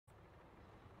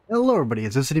Hello everybody,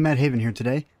 it's City Matt Haven here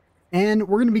today, and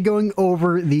we're going to be going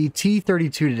over the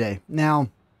T32 today. Now,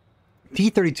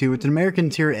 T32, it's an American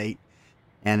Tier 8,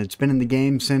 and it's been in the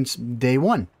game since day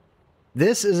one.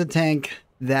 This is a tank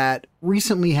that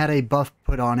recently had a buff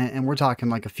put on it, and we're talking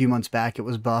like a few months back it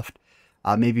was buffed,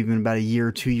 maybe even about a year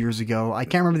or 2 years ago. I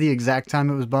can't remember the exact time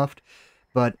it was buffed,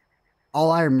 but all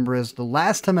I remember is the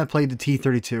last time I played the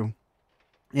T32,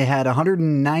 it had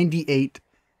 198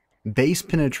 base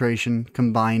penetration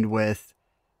combined with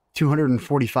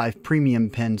 245 premium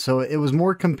pin. So it was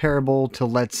more comparable to,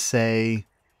 let's say,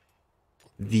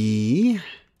 the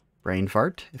brain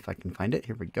fart, if I can find it.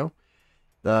 Here we go.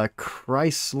 The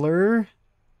Chrysler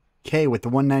K with the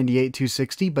 198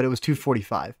 260, but it was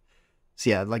 245. So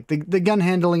yeah, like the gun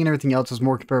handling and everything else is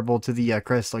more comparable to the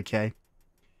Chrysler K.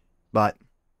 But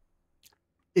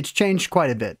it's changed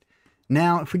quite a bit.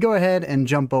 Now, if we go ahead and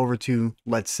jump over to,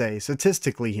 let's say,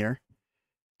 statistically here,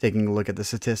 taking a look at the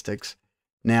statistics.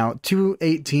 Now,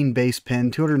 218 base pin,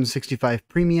 265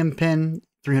 premium pin,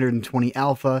 320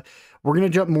 alpha. We're going to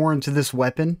jump more into this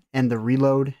weapon and the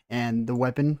reload and the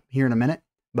weapon here in a minute.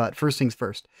 But first things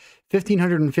first,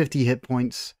 1,550 hit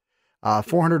points,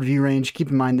 400 view range. Keep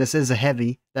in mind, this is a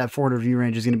heavy. That 400 view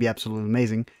range is going to be absolutely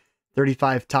amazing.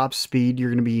 35 top speed.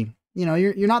 You're going to be, you know,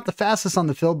 you're not the fastest on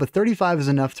the field, but 35 is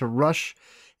enough to rush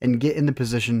and get into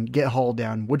position, get hauled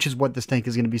down, which is what this tank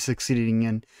is going to be succeeding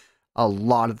in a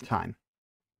lot of the time.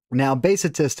 Now, base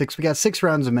statistics, we got 6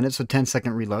 rounds a minute, so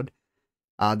 10-second reload.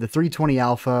 The 320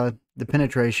 alpha, the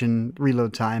penetration,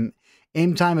 reload time,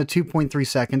 aim time of 2.3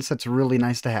 seconds, that's really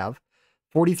nice to have.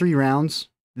 43 rounds,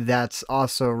 that's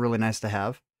also really nice to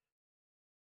have.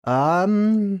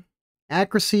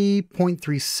 Accuracy,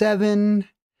 0.37.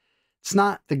 It's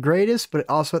not the greatest, but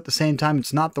also at the same time,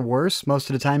 it's not the worst. Most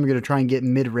of the time, you're going to try and get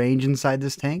mid-range inside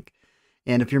this tank.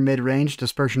 And if you're mid-range,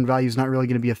 dispersion value is not really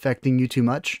going to be affecting you too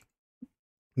much.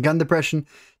 Gun depression,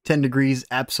 10 degrees,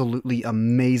 absolutely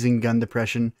amazing gun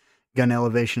depression. Gun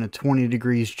elevation of 20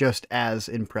 degrees, just as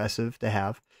impressive to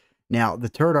have. Now, the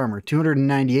turret armor,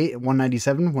 298,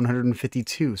 197,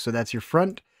 152. So that's your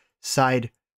front,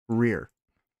 side, rear.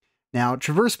 Now,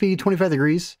 traverse speed, 25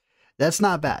 degrees. That's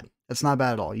not bad. That's not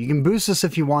bad at all. You can boost this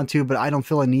if you want to, but I don't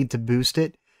feel a need to boost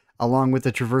it. Along with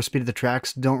the traverse speed of the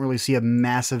tracks, don't really see a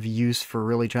massive use for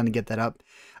really trying to get that up.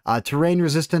 Terrain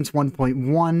resistance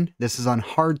 1.1. This is on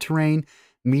hard terrain.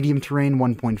 Medium terrain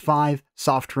 1.5.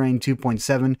 Soft terrain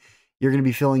 2.7. You're going to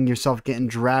be feeling yourself getting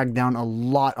dragged down a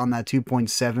lot on that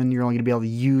 2.7. You're only going to be able to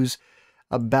use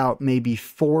about maybe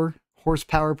 4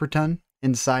 horsepower per ton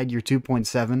inside your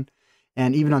 2.7.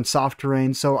 And even on soft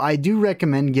terrain. So I do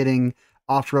recommend getting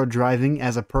off-road driving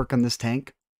as a perk on this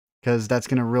tank, because that's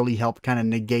going to really help kind of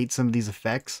negate some of these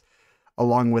effects,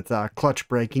 along with clutch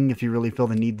braking if you really feel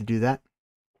the need to do that.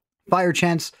 Fire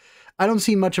chance, I don't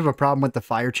see much of a problem with the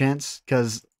fire chance,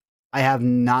 because I have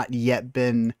not yet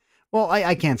been, well,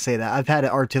 I can't say that. I've had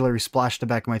artillery splash the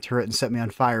back of my turret and set me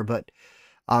on fire, but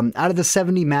out of the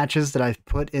 70 matches that I've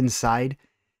put inside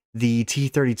the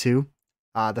T32,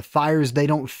 the fires, they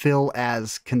don't feel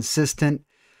as consistent.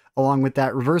 Along with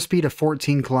that, reverse speed of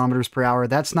 14 kilometers per hour.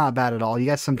 That's not bad at all. You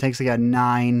got some tanks that got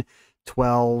 9,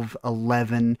 12,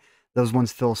 11. Those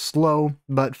ones feel slow,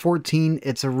 but 14,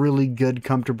 it's a really good,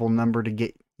 comfortable number to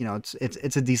get. You know,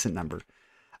 it's a decent number.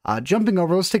 Jumping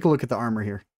over, let's take a look at the armor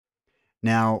here.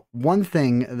 Now, one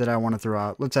thing that I want to throw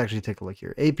out, let's actually take a look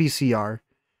here. APCR.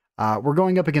 We're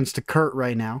going up against a Kurt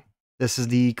right now. This is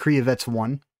the Krievets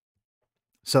 1.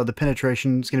 So the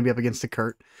penetration is going to be up against the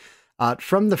Kurt.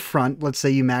 From the front, let's say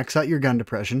you max out your gun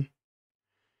depression.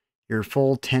 Your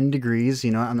full 10 degrees, you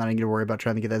know, I'm not going to worry about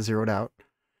trying to get that zeroed out.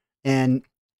 And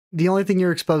the only thing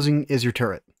you're exposing is your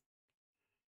turret.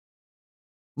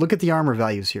 Look at the armor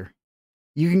values here.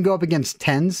 You can go up against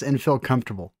 10s and feel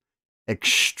comfortable.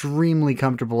 Extremely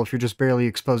comfortable if you're just barely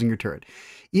exposing your turret.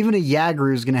 Even a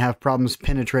Jagger is going to have problems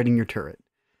penetrating your turret.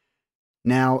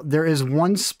 Now, there is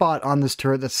one spot on this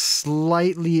turret that's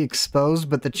slightly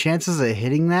exposed, but the chances of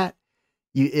hitting that,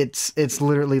 it's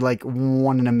literally like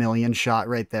 1 in a million shot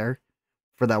right there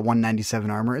for that 197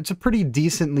 armor. It's a pretty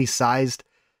decently sized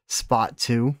spot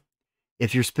too.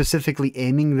 If you're specifically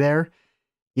aiming there,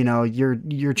 you know,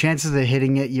 your chances of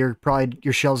hitting it, your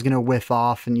shell's going to whiff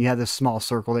off, and you have this small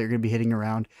circle that you're going to be hitting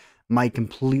around, might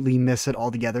completely miss it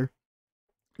altogether.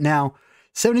 Now,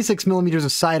 76 millimeters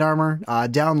of side armor,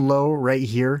 down low right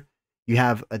here, you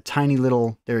have a tiny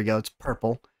little, there we go, it's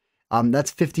purple.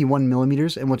 That's 51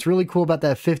 millimeters. And what's really cool about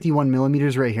that 51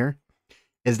 millimeters right here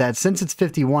is that since it's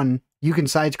 51, you can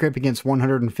side scrape against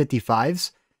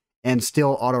 155s and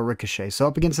still auto ricochet. So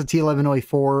up against the T11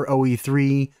 OE4,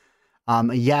 OE3, A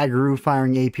Yaguru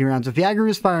firing AP rounds. If Yaguru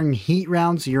is firing heat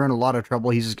rounds, you're in a lot of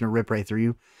trouble. He's just going to rip right through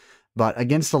you. But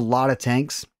against a lot of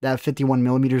tanks, that 51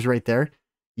 millimeters right there,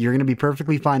 you're going to be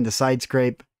perfectly fine to side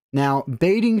scrape. Now,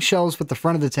 baiting shells with the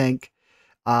front of the tank,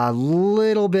 a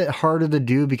little bit harder to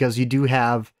do because you do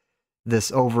have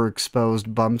this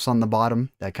overexposed bumps on the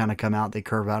bottom that kind of come out. They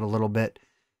curve out a little bit.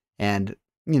 And,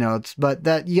 you know, but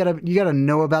that you gotta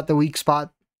know about the weak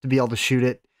spot to be able to shoot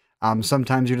it.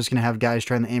 Sometimes you're just going to have guys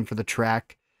trying to aim for the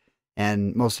track.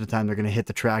 And most of the time they're going to hit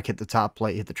the track, hit the top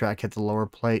plate, hit the track, hit the lower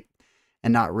plate,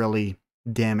 and not really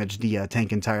damage the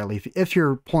tank entirely if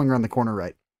you're pulling around the corner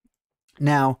right.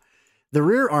 Now, the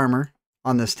rear armor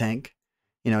on this tank,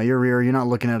 you know, your rear, you're not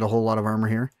looking at a whole lot of armor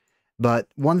here. But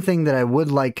one thing that I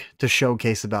would like to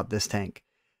showcase about this tank,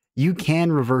 you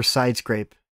can reverse side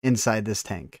scrape inside this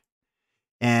tank.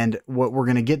 And what we're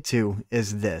going to get to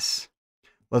is this.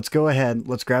 Let's go ahead,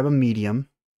 let's grab a medium,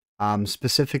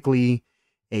 specifically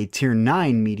a tier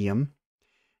 9 medium.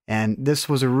 And this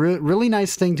was a really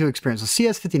nice thing to experience. The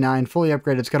CS59, fully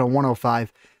upgraded, it's got a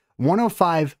 105.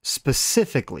 105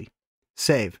 specifically,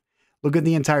 save. Look at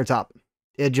the entire top.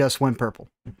 It just went purple.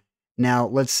 Now,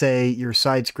 let's say you're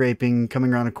side scraping,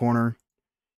 coming around a corner,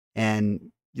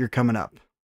 and you're coming up.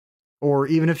 Or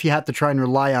even if you have to try and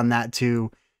rely on that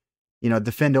to, you know,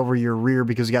 defend over your rear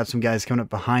because you got some guys coming up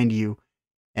behind you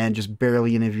and just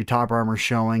barely any of your top armor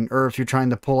showing. Or if you're trying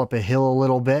to pull up a hill a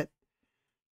little bit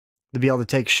to be able to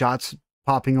take shots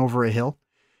popping over a hill.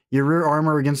 Your rear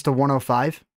armor against a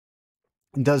 105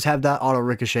 does have that auto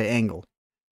ricochet angle.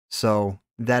 So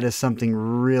that is something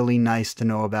really nice to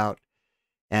know about.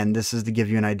 And this is to give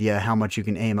you an idea how much you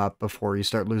can aim up before you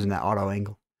start losing that auto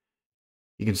angle.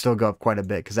 You can still go up quite a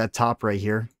bit because that top right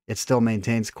here, it still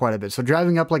maintains quite a bit. So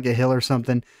driving up like a hill or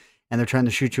something and they're trying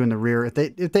to shoot you in the rear,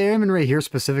 if they're aiming right here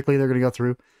specifically, they're going to go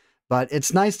through. But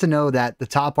it's nice to know that the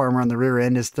top armor on the rear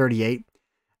end is 38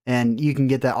 and you can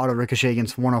get that auto ricochet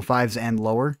against 105s and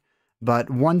lower. But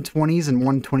 120s and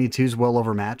 122s will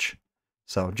overmatch.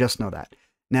 So just know that.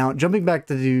 Now, jumping back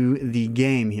to the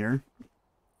game here.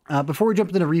 Before we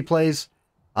jump into replays,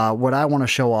 what I want to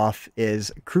show off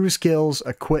is crew skills,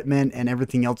 equipment, and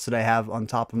everything else that I have on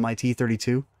top of my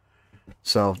T32.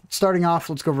 So, starting off,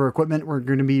 let's go over equipment. We're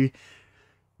going to be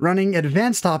running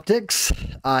advanced optics.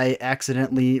 I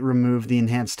accidentally removed the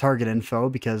enhanced target info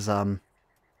because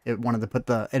it wanted to put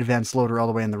the advanced loader all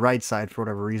the way on the right side for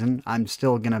whatever reason. I'm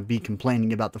still going to be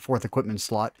complaining about the 4th equipment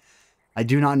slot. I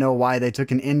do not know why they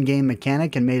took an in-game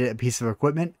mechanic and made it a piece of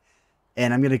equipment.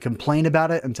 And I'm going to complain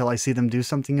about it until I see them do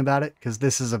something about it, because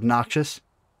this is obnoxious.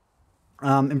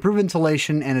 Improve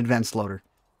ventilation and advanced loader.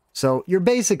 So your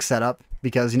basic setup,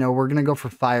 because, you know, we're going to go for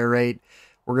fire rate.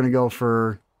 We're going to go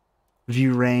for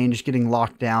view range, getting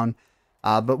locked down.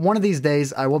 But one of these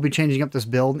days, I will be changing up this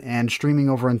build and streaming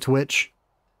over on Twitch.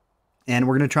 And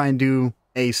we're going to try and do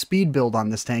a speed build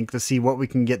on this tank to see what we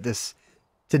can get this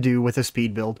to do with a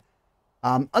speed build.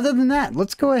 Other than that,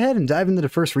 let's go ahead and dive into the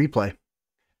first replay.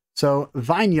 So,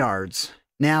 vineyards.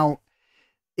 Now,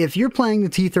 if you're playing the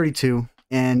T32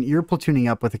 and you're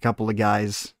platooning up with a couple of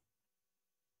guys,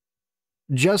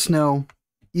 just know,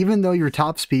 even though your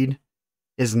top speed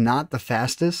is not the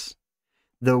fastest,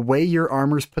 the way your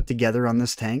armor's put together on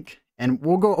this tank, and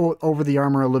we'll go over the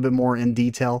armor a little bit more in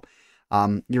detail.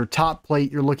 Your top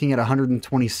plate, you're looking at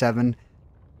 127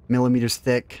 millimeters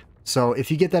thick. So if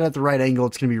you get that at the right angle,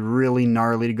 it's going to be really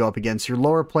gnarly to go up against. Your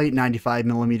lower plate, 95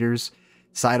 millimeters.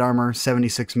 Side armor,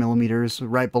 76 millimeters,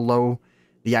 right below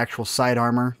the actual side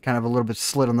armor. Kind of a little bit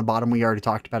slit on the bottom. We already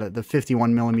talked about it. The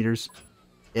 51 millimeters.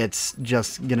 It's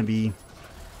just going to be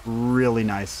really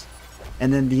nice.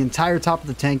 And then the entire top of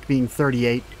the tank being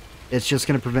 38. It's just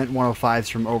going to prevent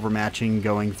 105s from overmatching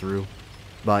going through.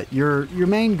 But your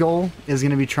main goal is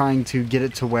going to be trying to get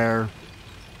it to where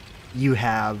you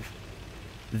have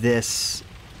this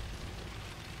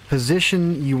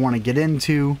position you want to get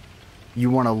into. You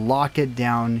want to lock it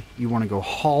down, you want to go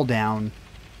haul down,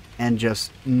 and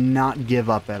just not give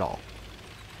up at all.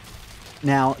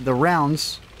 Now, the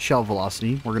rounds, shell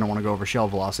velocity, we're going to want to go over shell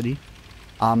velocity.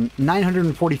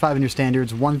 945 in your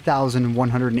standards,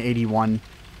 1,181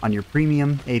 on your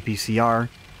premium APCR.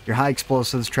 Your high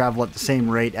explosives travel at the same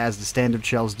rate as the standard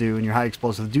shells do, and your high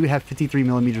explosives do have 53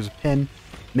 millimeters of pin,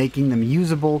 making them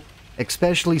usable,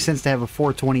 especially since they have a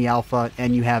 420 alpha,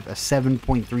 and you have a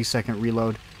 7.3 second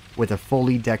reload. With a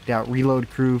fully decked out reload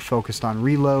crew focused on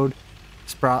reload,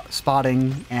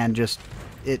 spotting, and just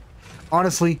it.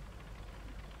 Honestly,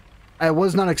 I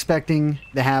was not expecting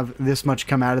to have this much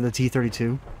come out of the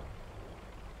T32,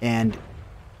 and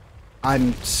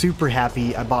I'm super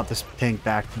happy I bought this tank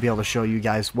back to be able to show you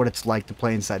guys what it's like to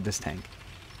play inside this tank.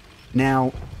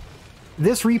 Now,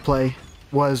 this replay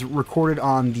was recorded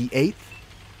on the 8th,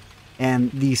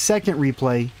 and the second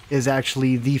replay is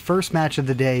actually the first match of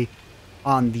the day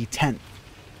on the 10th.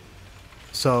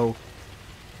 So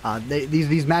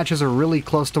these matches are really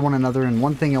close to one another, and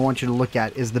one thing I want you to look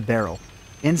at is the barrel.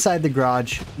 Inside the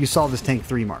garage, you saw this tank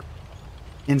 3 mark.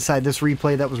 Inside this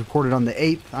replay that was recorded on the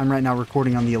 8th, I'm right now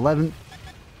recording on the 11th,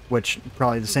 which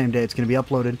probably the same day it's going to be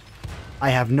uploaded,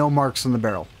 I have no marks on the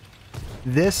barrel.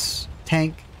 This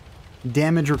tank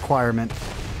damage requirement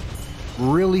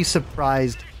really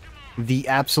surprised the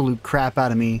absolute crap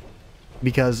out of me,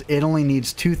 because it only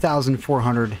needs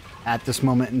 2,400 at this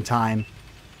moment in time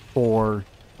for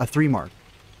a 3 mark.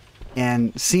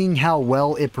 And seeing how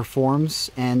well it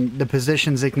performs and the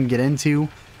positions it can get into,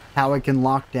 how it can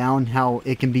lock down, how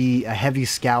it can be a heavy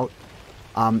scout,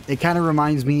 it kind of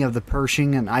reminds me of the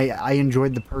Pershing, and I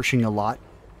enjoyed the Pershing a lot,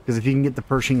 because if you can get the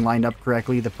Pershing lined up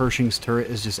correctly, the Pershing's turret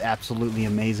is just absolutely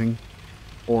amazing.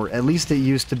 Or at least it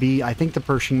used to be. I think the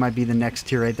Pershing might be the next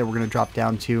tier 8 that we're going to drop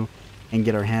down to and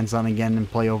get our hands on again and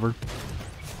play over.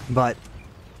 But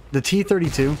the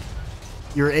T32,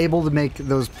 you're able to make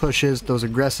those pushes, those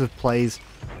aggressive plays,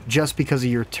 just because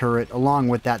of your turret. Along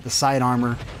with that, the side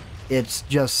armor, it's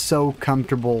just so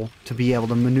comfortable to be able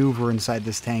to maneuver inside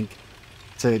this tank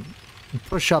to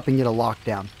push up and get a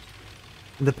lockdown.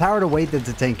 The power to weight that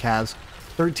the tank has,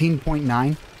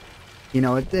 13.9. You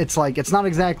know, it's like, it's not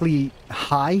exactly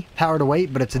high power to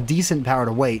weight, but it's a decent power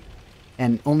to weight.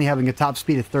 And only having a top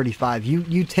speed of 35,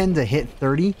 you tend to hit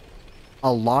 30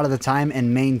 a lot of the time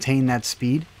and maintain that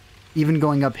speed. Even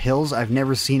going up hills, I've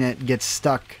never seen it get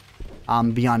stuck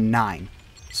beyond 9.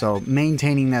 So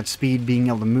maintaining that speed, being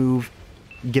able to move,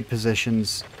 get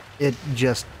positions, it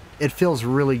feels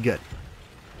really good.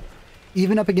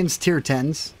 Even up against tier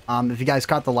 10s, if you guys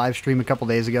caught the live stream a couple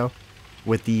days ago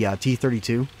with the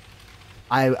T32,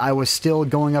 I was still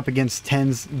going up against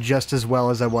 10s just as well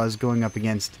as I was going up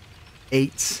against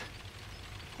 8s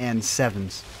and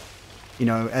 7s. You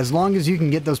know, as long as you can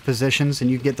get those positions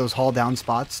and you get those haul down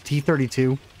spots,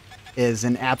 T32 is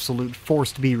an absolute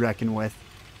force to be reckoned with,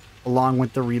 along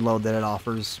with the reload that it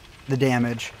offers, the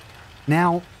damage.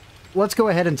 Now, let's go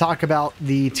ahead and talk about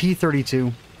the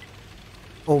T32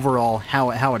 overall, how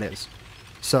it is.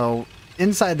 So,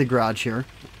 inside the garage here,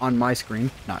 on my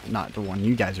screen, not the one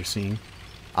you guys are seeing,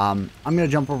 I'm going to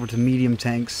jump over to medium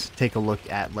tanks, take a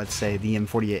look at, let's say, the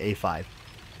M48A5,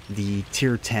 the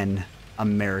tier 10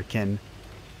 American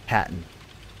Patton.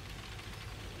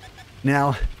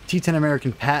 Now, T10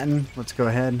 American Patton, let's go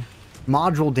ahead.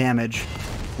 Module damage,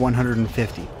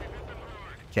 150.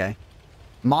 Okay.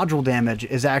 Module damage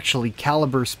is actually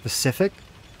caliber specific,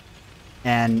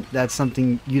 and that's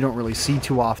something you don't really see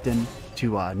too often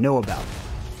to know about.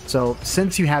 So,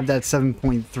 since you have that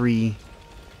 7.3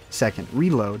 second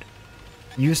reload,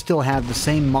 you still have the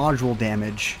same module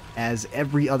damage as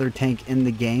every other tank in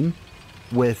the game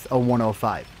with a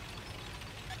 105.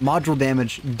 Module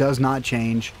damage does not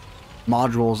change.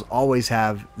 Modules always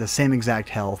have the same exact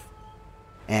health.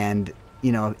 And,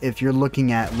 you know, if you're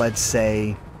looking at, let's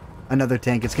say, another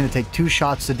tank, it's going to take 2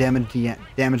 shots to damage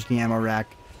the ammo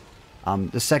rack.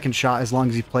 The second shot, as long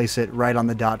as you place it right on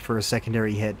the dot for a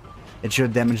secondary hit, it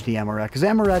should damage the ammo rack, because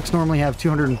ammo racks normally have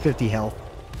 250 health.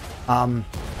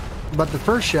 But the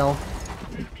first shell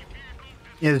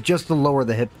is just to lower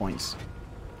the hit points.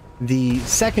 The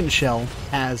second shell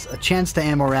has a chance to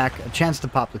ammo rack, a chance to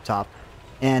pop the top,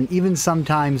 and even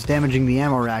sometimes damaging the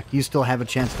ammo rack, you still have a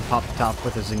chance to pop the top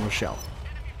with a single shell.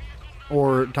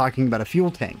 Or talking about a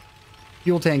fuel tank.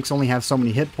 Fuel tanks only have so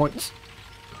many hit points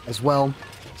as well,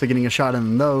 so getting a shot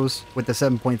in those with the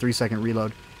 7.3 second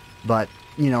reload. But,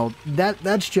 you know,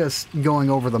 that's just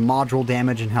going over the module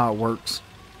damage and how it works.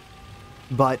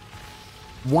 But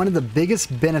one of the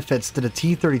biggest benefits to the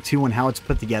T32 and how it's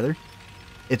put together,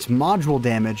 its module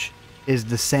damage is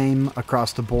the same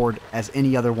across the board as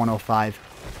any other 105,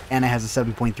 and it has a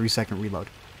 7.3 second reload.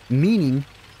 Meaning,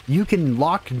 you can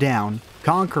lock down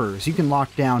Conquerors, you can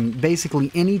lock down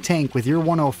basically any tank with your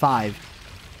 105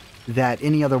 that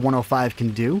any other 105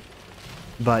 can do,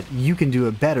 but you can do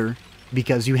it better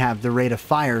because you have the rate of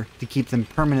fire to keep them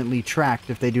permanently tracked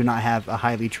if they do not have a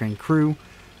highly trained crew.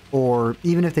 Or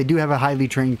even if they do have a highly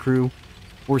trained crew,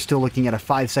 we're still looking at a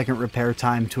 5-second repair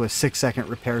time to a 6-second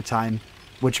repair time,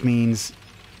 which means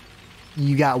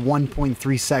you got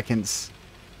 1.3 seconds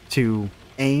to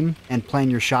aim and plan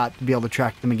your shot to be able to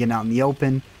track them again out in the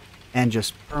open and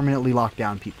just permanently lock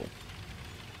down people.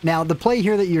 Now, the play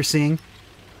here that you're seeing,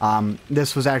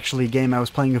 this was actually a game I was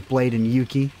playing with Blade and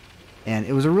Yuki, and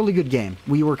it was a really good game.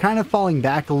 We were kind of falling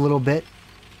back a little bit,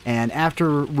 and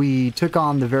after we took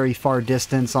on the very far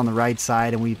distance on the right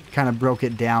side and we kind of broke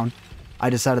it down, I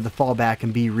decided to fall back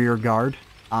and be rear guard.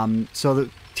 So the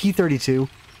T32,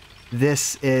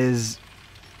 this is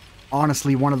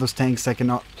honestly one of those tanks that can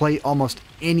play almost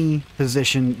any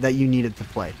position that you need it to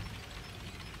play.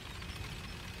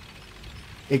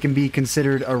 It can be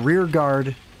considered a rear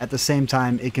guard. At the same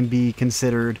time, it can be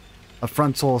considered a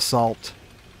frontal assault,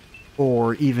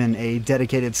 or even a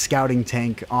dedicated scouting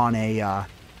tank on a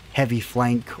heavy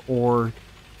flank. Or,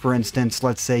 for instance,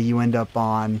 let's say you end up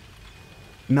on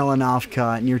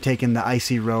Melanovka and you're taking the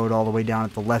icy road all the way down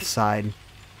at the left side.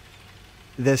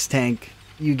 This tank,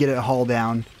 you get it hull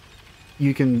down.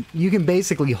 You can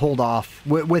basically hold off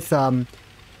with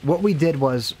what we did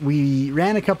was we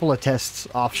ran a couple of tests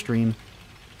off stream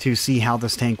to see how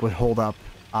this tank would hold up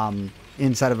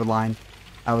inside of a line.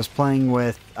 I was playing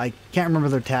with, I can't remember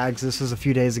their tags, this was a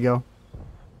few days ago.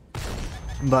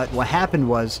 But what happened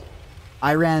was,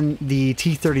 I ran the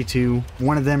T32,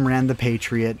 one of them ran the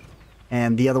Patriot,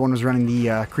 and the other one was running the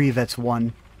Krivets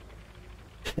 1.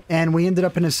 And we ended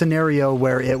up in a scenario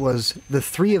where it was the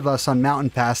three of us on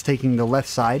Mountain Pass taking the left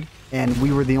side, and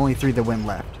we were the only three that went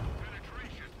left.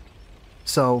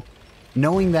 So,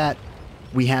 knowing that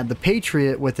we had the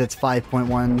Patriot with its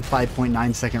 5.1,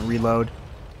 5.9 second reload,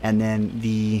 and then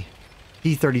the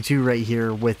T32 right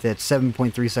here with its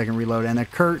 7.3 second reload, and a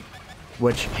Kurt,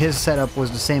 which his setup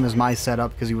was the same as my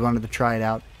setup because he wanted to try it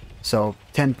out, so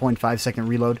 10.5 second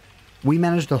reload. We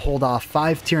managed to hold off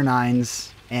 5 tier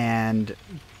 9s and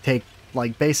take,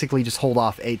 like, basically just hold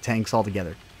off 8 tanks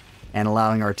altogether, and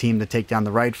allowing our team to take down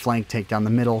the right flank, take down the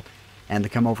middle, and to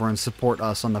come over and support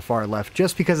us on the far left,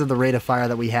 just because of the rate of fire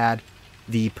that we had,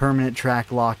 the permanent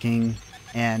track locking,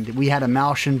 and we had a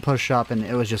Malshin push up, and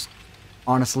it was just,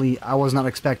 honestly, I was not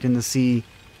expecting to see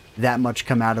that much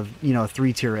come out of,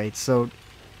 3 tier 8s. So,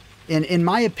 in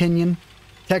my opinion,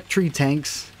 tech tree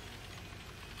tanks,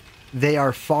 they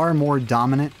are far more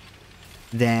dominant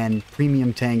than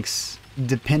premium tanks,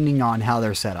 depending on how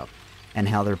they're set up and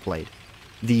how they're played.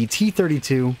 The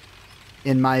T32,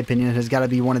 in my opinion, has got to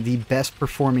be one of the best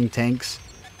performing tanks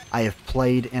I have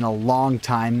played in a long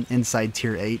time inside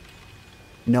tier 8.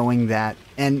 Knowing that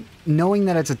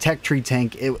it's a tech tree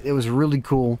tank, it was really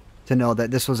cool to know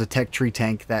that this was a tech tree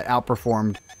tank that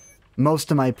outperformed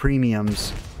most of my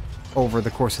premiums over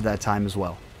the course of that time as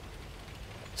well.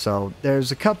 So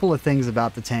there's a couple of things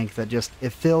about the tank that just,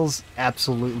 it feels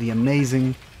absolutely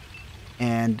amazing.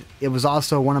 And it was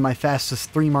also one of my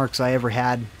fastest 3 marks I ever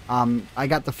had. I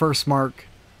got the first mark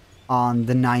on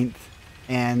the 9th,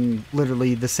 and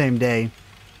literally the same day,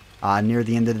 near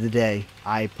the end of the day,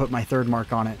 I put my 3rd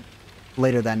mark on it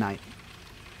later that night.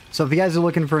 So if you guys are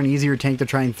looking for an easier tank to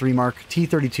try and 3 mark,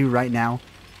 T32 right now,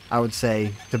 I would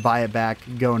say to buy it back,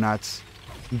 go nuts,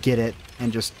 get it,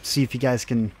 and just see if you guys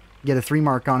can get a 3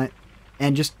 mark on it,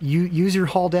 and just use your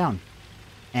hull down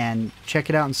and check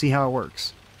it out and see how it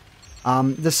works.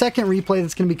 The second replay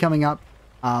that's going to be coming up,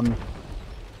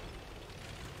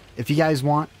 if you guys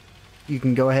want, you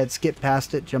can go ahead, skip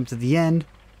past it, jump to the end,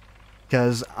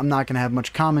 because I'm not going to have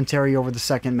much commentary over the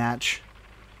second match.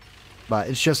 But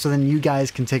it's just so then you guys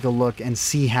can take a look and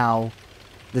see how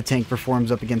the tank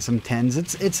performs up against some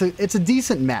 10s. It's a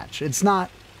decent match. It's not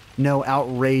no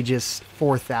outrageous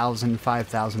 4,000,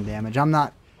 5,000 damage. I'm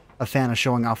not a fan of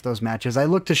showing off those matches. I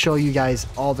look to show you guys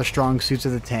all the strong suits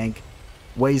of the tank,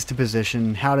 ways to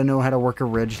position, how to know how to work a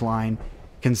ridge line,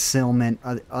 concealment,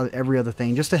 every other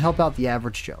thing, just to help out the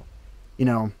average Joe.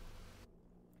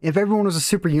 If everyone was a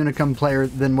Super Unicum player,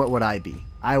 then what would I be?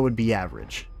 I would be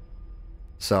average.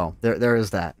 So, there is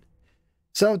that.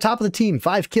 So, top of the team,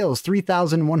 5 kills,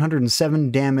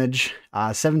 3,107 damage,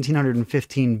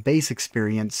 1,715 base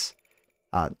experience,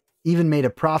 even made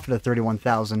a profit of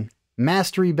 31,000,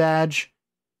 mastery badge,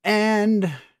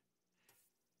 and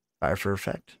fire for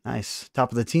effect. Nice.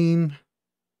 Top of the team,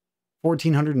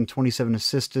 1,427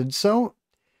 assisted. So,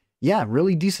 yeah,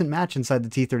 really decent match inside the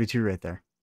T32 right there.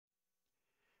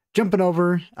 Jumping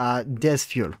over, Des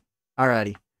Fuel.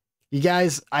 Alrighty. You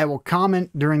guys, I will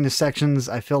comment during the sections.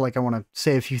 I feel like I want to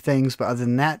say a few things, but other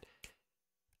than that,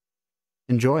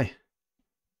 enjoy.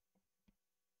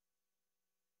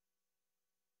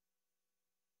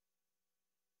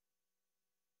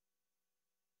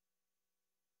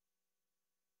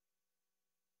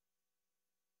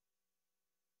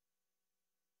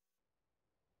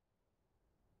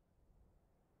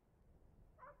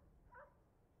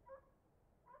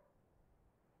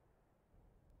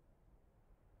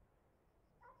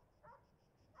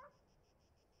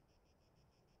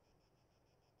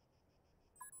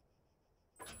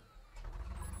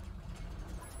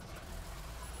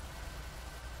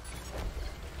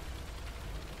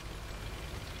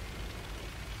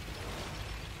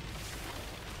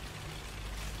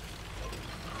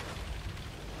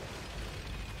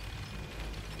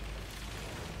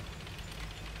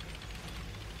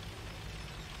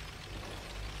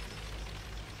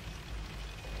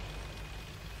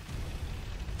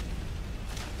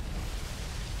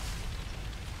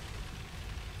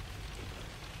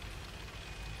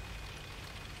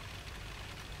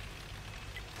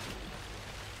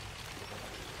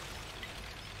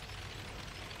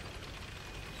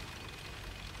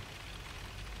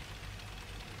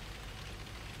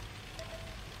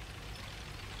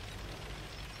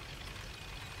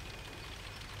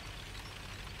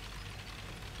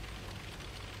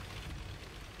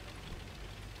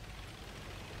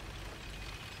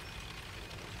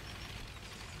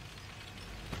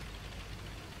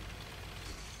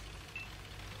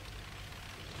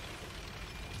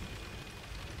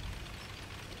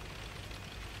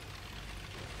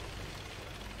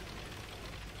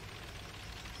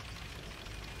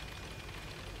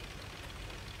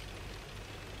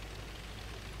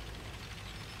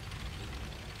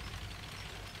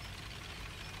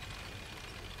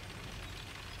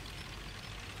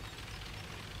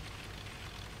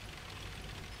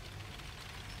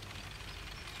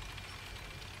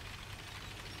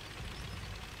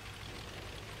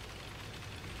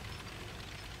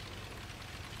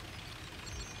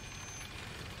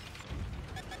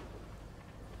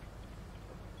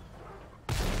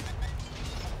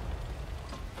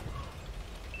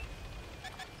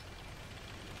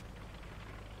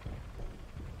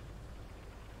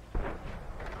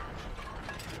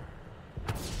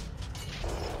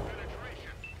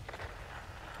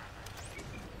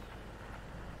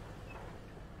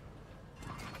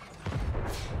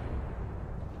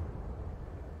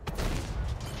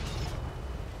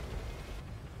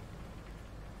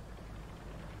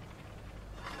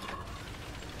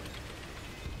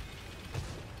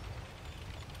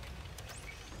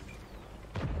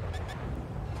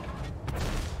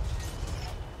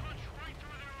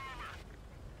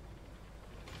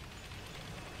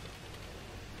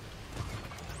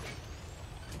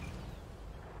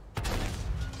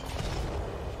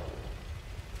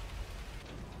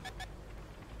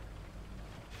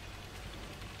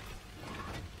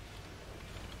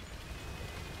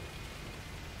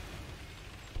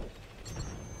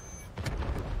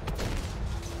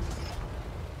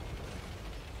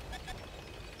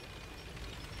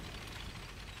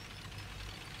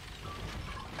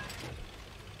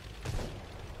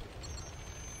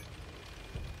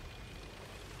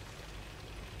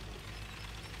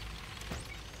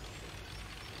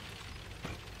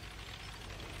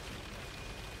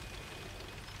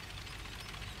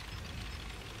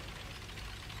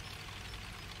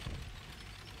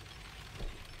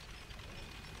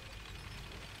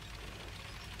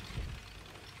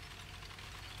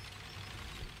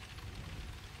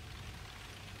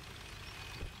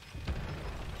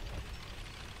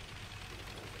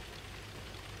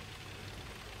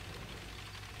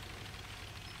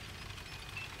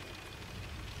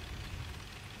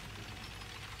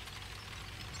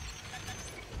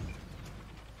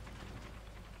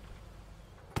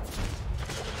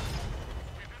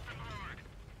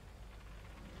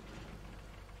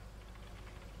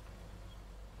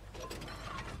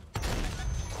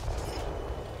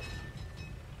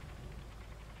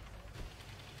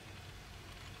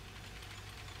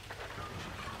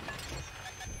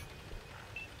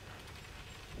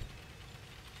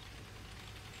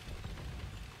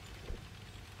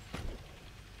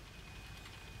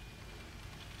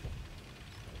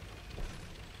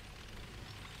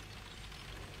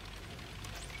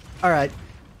 All right.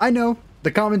 I know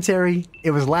the commentary,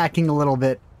 it was lacking a little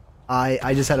bit.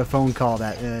 I just had a phone call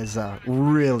that is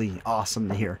really awesome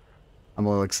to hear. I'm a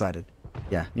little excited.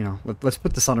 Yeah, you know, let's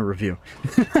put this on a review.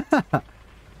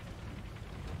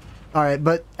 All right,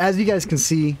 but as you guys can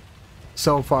see,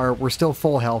 so far, we're still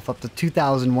full health, up to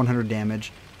 2,100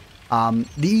 damage. The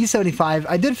E75,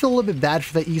 I did feel a little bit bad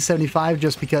for the E75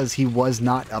 just because he was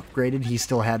not upgraded. He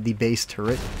still had the base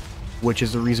turret, which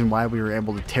is the reason why we were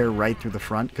able to tear right through the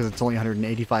front, because it's only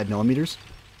 185 millimeters.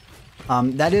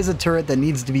 That is a turret that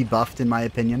needs to be buffed, in my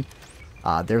opinion.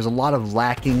 There's a lot of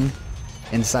lacking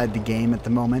inside the game at the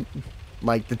moment.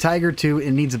 Like the Tiger 2,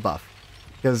 it needs a buff.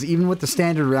 Because even with the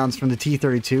standard rounds from the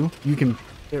T32, you can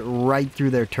hit right through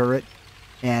their turret,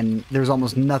 and there's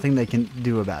almost nothing they can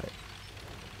do about it.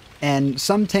 And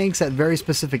some tanks at very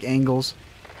specific angles,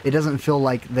 it doesn't feel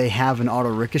like they have an auto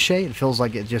ricochet. It feels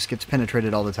like it just gets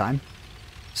penetrated all the time.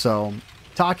 So,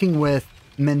 talking with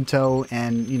Minto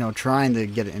and, you know, trying to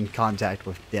get in contact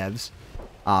with devs,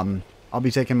 I'll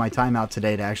be taking my time out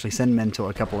today to actually send Minto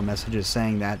a couple of messages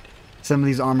saying that some of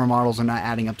these armor models are not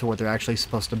adding up to what they're actually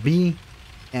supposed to be,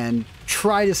 and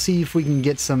try to see if we can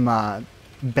get some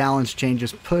balance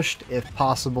changes pushed if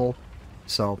possible.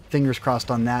 So fingers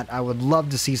crossed on that. I would love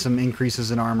to see some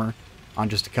increases in armor on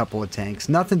just a couple of tanks.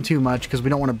 Nothing too much because we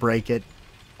don't want to break it.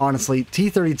 Honestly,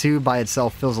 T32 by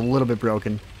itself feels a little bit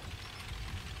broken.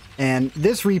 And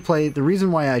this replay, the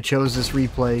reason why I chose this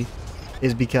replay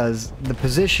is because the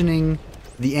positioning,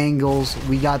 the angles,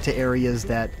 we got to areas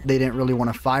that they didn't really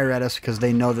want to fire at us because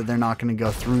they know that they're not going to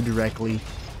go through directly.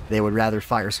 They would rather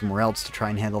fire somewhere else to try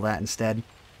and handle that instead.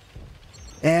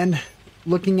 And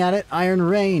looking at it, Iron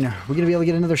Rain, we're going to be able to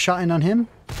get another shot in on him.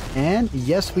 And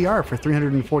yes, we are for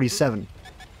 347.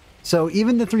 So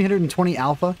even the 320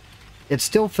 Alpha, it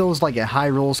still feels like it high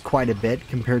rolls quite a bit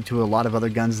compared to a lot of other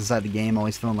guns inside the game,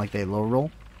 always feeling like they low roll.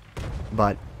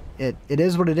 But it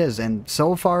is what it is. And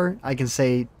so far, I can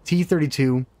say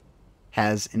T32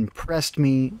 has impressed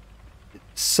me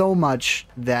so much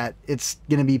that it's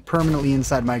going to be permanently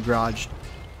inside my garage.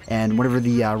 And whenever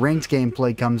the ranked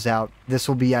gameplay comes out, this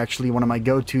will be actually one of my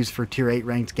go-tos for tier 8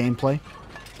 ranked gameplay.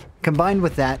 Combined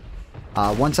with that,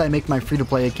 once I make my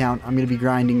free-to-play account, I'm going to be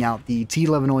grinding out the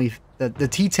T11 the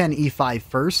T10 E5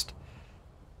 first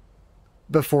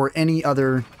before any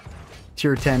other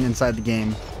tier 10 inside the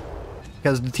game.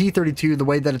 Because the T32, the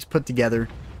way that it's put together,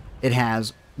 it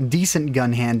has decent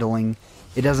gun handling.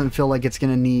 It doesn't feel like it's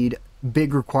going to need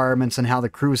big requirements on how the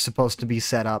crew is supposed to be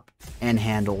set up and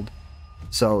handled.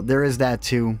 So there is that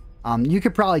too. You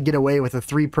could probably get away with a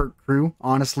 3-perk crew,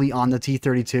 honestly, on the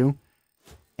T32.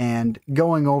 And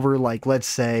going over, like, let's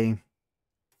say,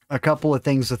 a couple of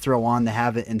things to throw on to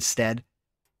have it instead.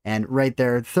 And right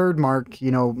there, third mark,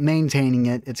 you know, maintaining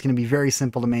it. It's going to be very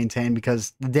simple to maintain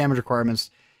because the damage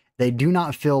requirements, they do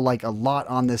not feel like a lot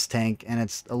on this tank. And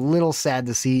it's a little sad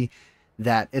to see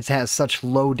that it has such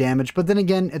low damage. But then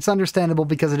again, it's understandable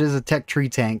because it is a tech tree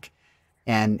tank.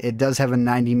 And it does have a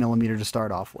 90mm to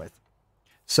start off with.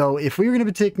 So if we were going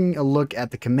to be taking a look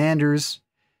at the commanders,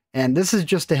 and this is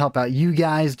just to help out you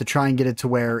guys to try and get it to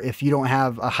where if you don't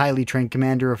have a highly trained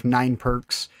commander of 9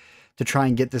 perks to try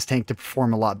and get this tank to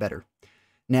perform a lot better.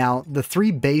 Now, the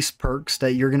 3 base perks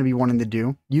that you're going to be wanting to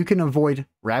do, you can avoid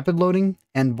rapid loading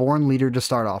and born leader to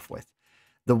start off with.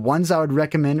 The ones I would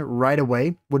recommend right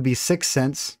away would be Sixth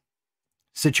Sense,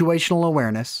 situational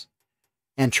awareness,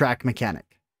 and track mechanic.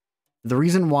 The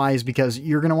reason why is because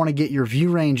you're going to want to get your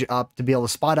view range up to be able to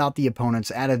spot out the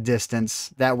opponents at a distance.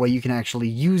 That way you can actually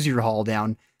use your haul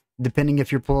down, depending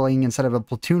if you're playing instead of a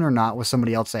platoon or not with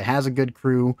somebody else that has a good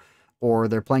crew, or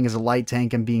they're playing as a light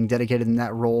tank and being dedicated in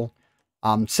that role.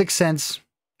 Sixth Sense,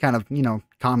 kind of, you know,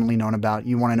 commonly known about.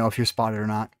 You want to know if you're spotted or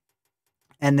not.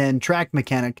 And then track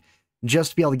mechanic,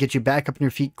 just to be able to get you back up on your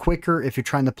feet quicker if you're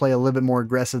trying to play a little bit more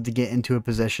aggressive to get into a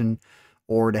position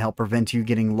or to help prevent you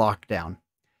getting locked down.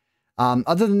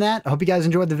 Other than that, I hope you guys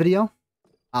enjoyed the video.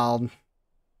 I'll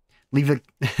leave a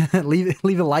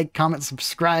leave a like, comment,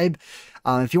 subscribe.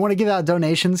 If you want to give out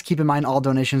donations, keep in mind all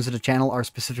donations to the channel are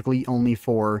specifically only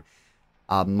for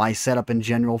my setup in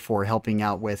general, for helping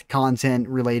out with content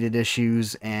related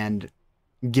issues and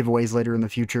giveaways later in the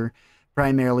future.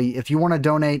 Primarily, if you want to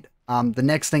donate, the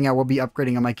next thing I will be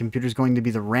upgrading on my computer is going to be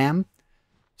the RAM.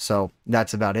 So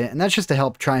that's about it. And that's just to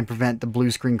help try and prevent the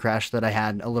blue screen crash that I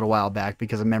had a little while back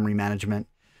because of memory management.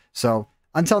 So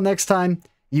until next time,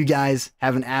 you guys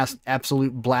have an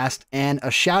absolute blast. And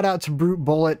a shout out to Brute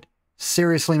Bullet.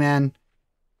 Seriously, man,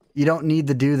 you don't need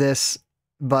to do this,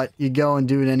 but you go and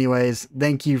do it anyways.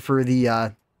 Thank you for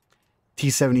the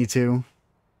T72.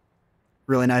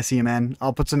 Really nice of you, man.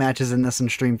 I'll put some matches in this and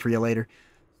stream for you later.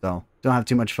 So don't have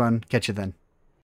too much fun. Catch you then.